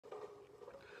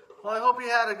Well, I hope you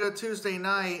had a good Tuesday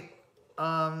night.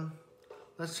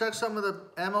 Let's check some of the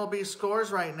MLB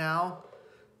scores right now.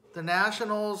 The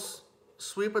Nationals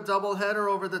sweep a doubleheader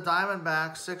over the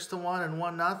Diamondbacks, 6-1 and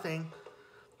 1-0.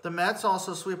 The Mets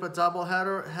also sweep a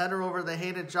doubleheader over the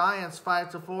hated Giants,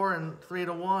 5-4 and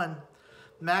 3-1.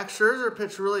 Max Scherzer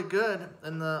pitched really good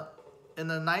in the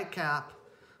nightcap.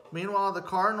 Meanwhile, the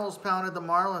Cardinals pounded the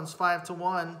Marlins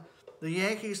 5-1. The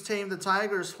Yankees tamed the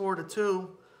Tigers 4-2.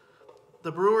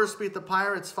 The Brewers beat the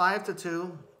Pirates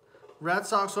 5-2. Red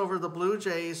Sox over the Blue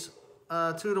Jays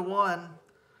 2-1.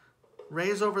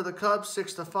 Rays over the Cubs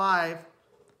 6-5.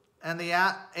 And the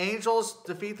Angels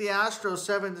defeat the Astros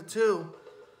 7-2.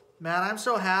 Man, I'm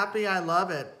so happy. I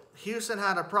love it. Houston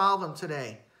had a problem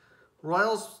today.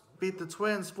 Royals beat the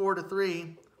Twins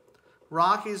 4-3.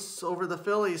 Rockies over the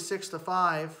Phillies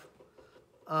 6-5.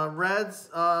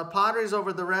 Padres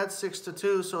over the Reds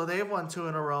 6-2, so they've won 2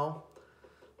 in a row.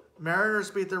 Mariners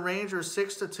beat the Rangers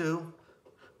 6-2.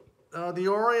 The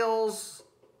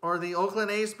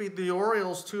Oakland A's beat the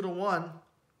Orioles 2-1.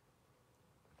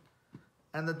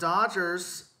 And the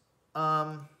Dodgers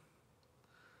lost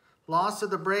to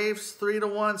the Braves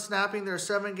 3-1, snapping their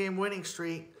 7-game winning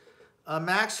streak.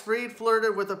 Max Fried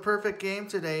flirted with a perfect game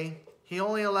today. He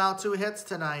only allowed 2 hits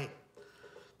tonight.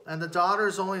 And the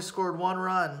Dodgers only scored 1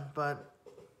 run, but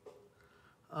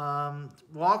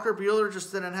Walker Buehler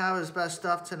just didn't have his best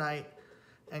stuff tonight.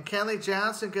 And Kenley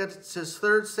Jansen gets his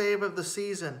 3rd save of the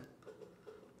season.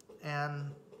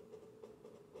 And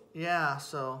yeah,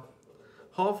 so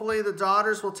hopefully the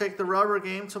Dodgers will take the rubber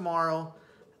game tomorrow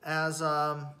as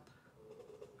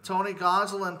Tony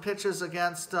Gonsolin pitches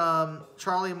against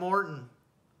Charlie Morton.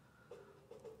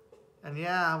 And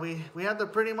yeah, we had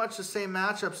pretty much the same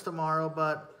matchups tomorrow,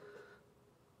 but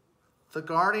the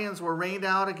Guardians were rained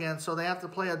out again, so they have to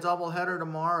play a doubleheader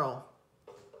tomorrow.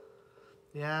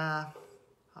 Yeah,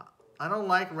 I don't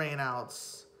like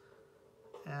rainouts.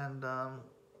 And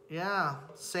yeah,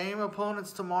 same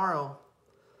opponents tomorrow.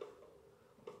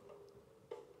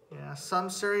 Yeah, some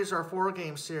series are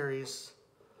 4-game series.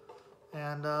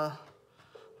 And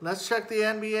let's check the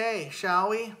NBA, shall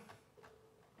we?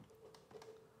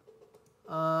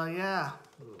 Yeah,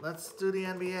 let's do the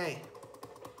NBA.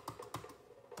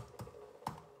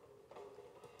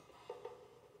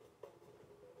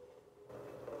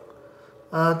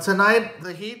 Tonight,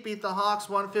 the Heat beat the Hawks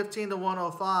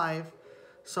 115-105.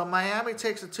 So Miami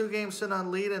takes a 2-game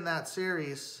lead in that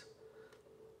series.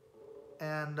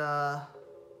 And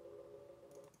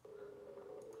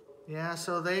yeah,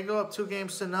 so they go up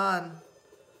 2-0.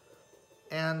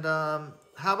 And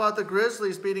how about the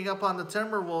Grizzlies beating up on the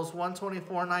Timberwolves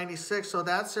 124-96? So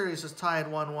that series is tied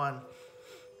 1-1.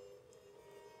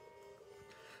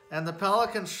 And the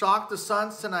Pelicans shocked the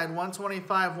Suns tonight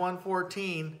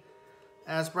 125-114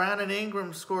 as Brandon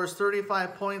Ingram scores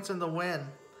 35 points in the win.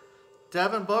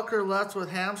 Devin Booker left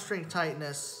with hamstring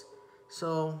tightness.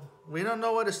 So we don't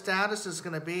know what his status is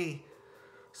going to be.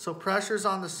 So pressure's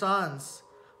on the Suns.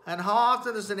 And how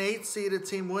often does an 8-seeded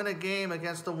team win a game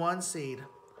against a 1-seed?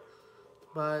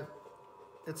 But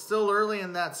it's still early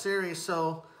in that series.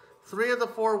 So 3 of the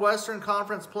 4 Western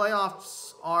Conference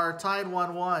playoffs are tied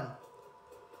 1-1.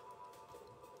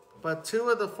 But 2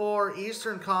 of the 4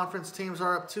 Eastern Conference teams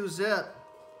are up 2-0.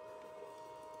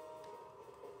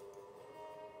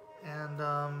 And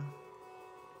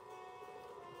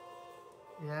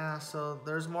yeah, so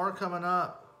there's more coming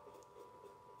up.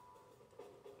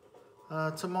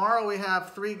 Tomorrow we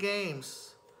have 3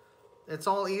 games. It's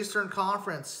all Eastern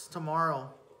Conference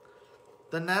tomorrow.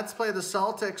 The Nets play the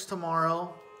Celtics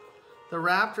tomorrow. The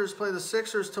Raptors play the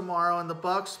Sixers tomorrow. And the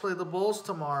Bucks play the Bulls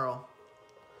tomorrow.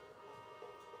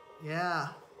 Yeah.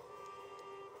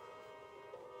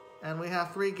 And we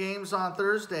have 3 games on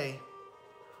Thursday.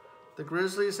 The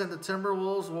Grizzlies and the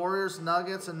Timberwolves, Warriors,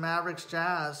 Nuggets, and Mavericks,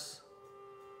 Jazz.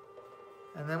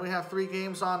 And then we have 3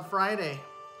 games on Friday.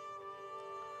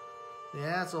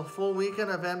 Yeah, it's a full weekend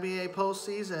of NBA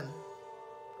postseason.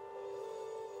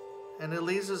 And it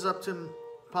leads us up to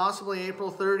possibly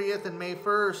April 30th and May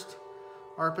 1st,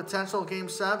 our potential Game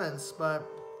 7s. But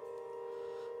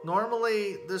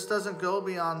normally this doesn't go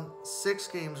beyond 6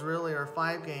 games really, or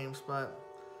 5 games. But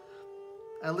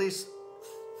at least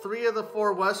 3 of the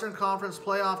 4 Western Conference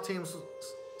playoff teams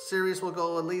series will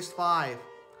go at least 5.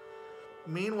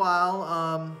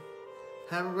 Meanwhile,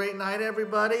 have a great night,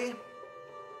 everybody.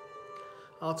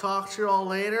 I'll talk to you all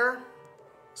later.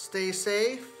 Stay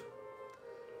safe.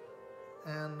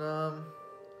 And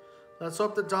let's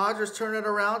hope the Dodgers turn it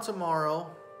around tomorrow.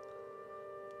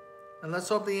 And let's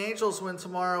hope the Angels win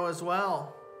tomorrow as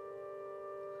well.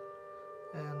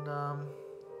 And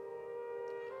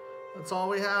that's all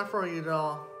we have for you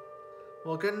all.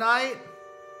 Well, good night.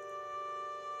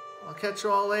 I'll catch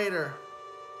you all later.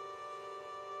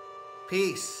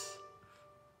 Peace.